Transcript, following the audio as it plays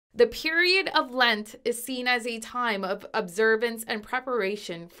The period of Lent is seen as a time of observance and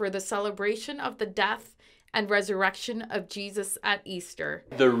preparation for the celebration of the death and resurrection of Jesus at Easter.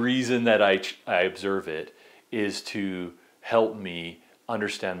 The reason that I observe it is to help me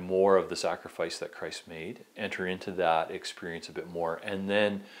understand more of the sacrifice that Christ made, enter into that experience a bit more, and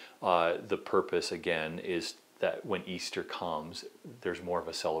then the purpose again is that when Easter comes, there's more of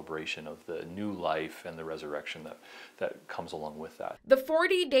a celebration of the new life and the resurrection that comes along with that. The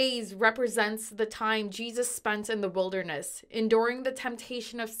 40 days represents the time Jesus spent in the wilderness, enduring the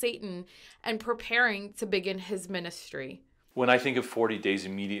temptation of Satan and preparing to begin his ministry. When I think of 40 days,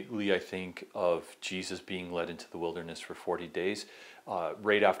 immediately I think of Jesus being led into the wilderness for 40 days.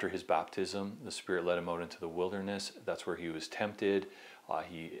 Right after his baptism, the Spirit led him out into the wilderness. That's where he was tempted.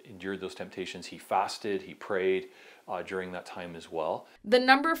 He endured those temptations. He fasted, he prayed during that time as well. The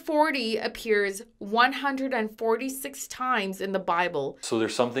number 40 appears 146 times in the Bible. So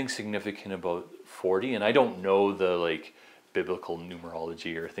there's something significant about 40, and I don't know the biblical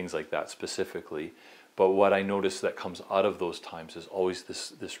numerology or things like that specifically, but what I notice that comes out of those times is always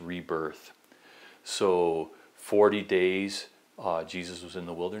this rebirth. So 40 days Jesus was in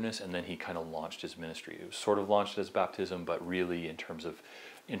the wilderness, and then he kind of launched his ministry. It was sort of launched as baptism, but really in terms of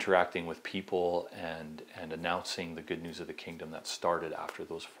interacting with people and announcing the good news of the kingdom that started after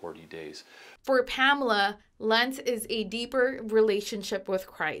those 40 days. For Pamela, Lent is a deeper relationship with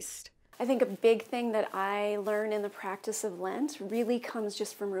Christ. I think a big thing that I learn in the practice of Lent really comes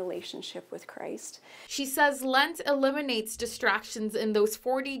just from relationship with Christ. She says Lent eliminates distractions in those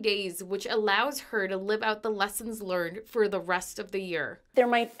 40 days, which allows her to live out the lessons learned for the rest of the year. There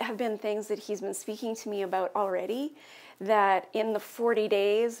might have been things that he's been speaking to me about already that in the 40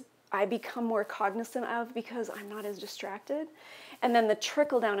 days I become more cognizant of because I'm not as distracted. And then the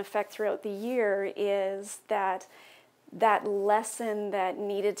trickle-down effect throughout the year is that lesson that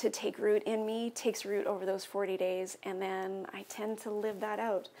needed to take root in me takes root over those 40 days, and then I tend to live that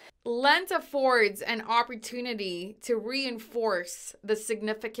out. Lent affords an opportunity to reinforce the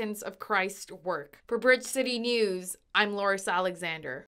significance of Christ's work. For Bridge City News, I'm Laurice Alexander.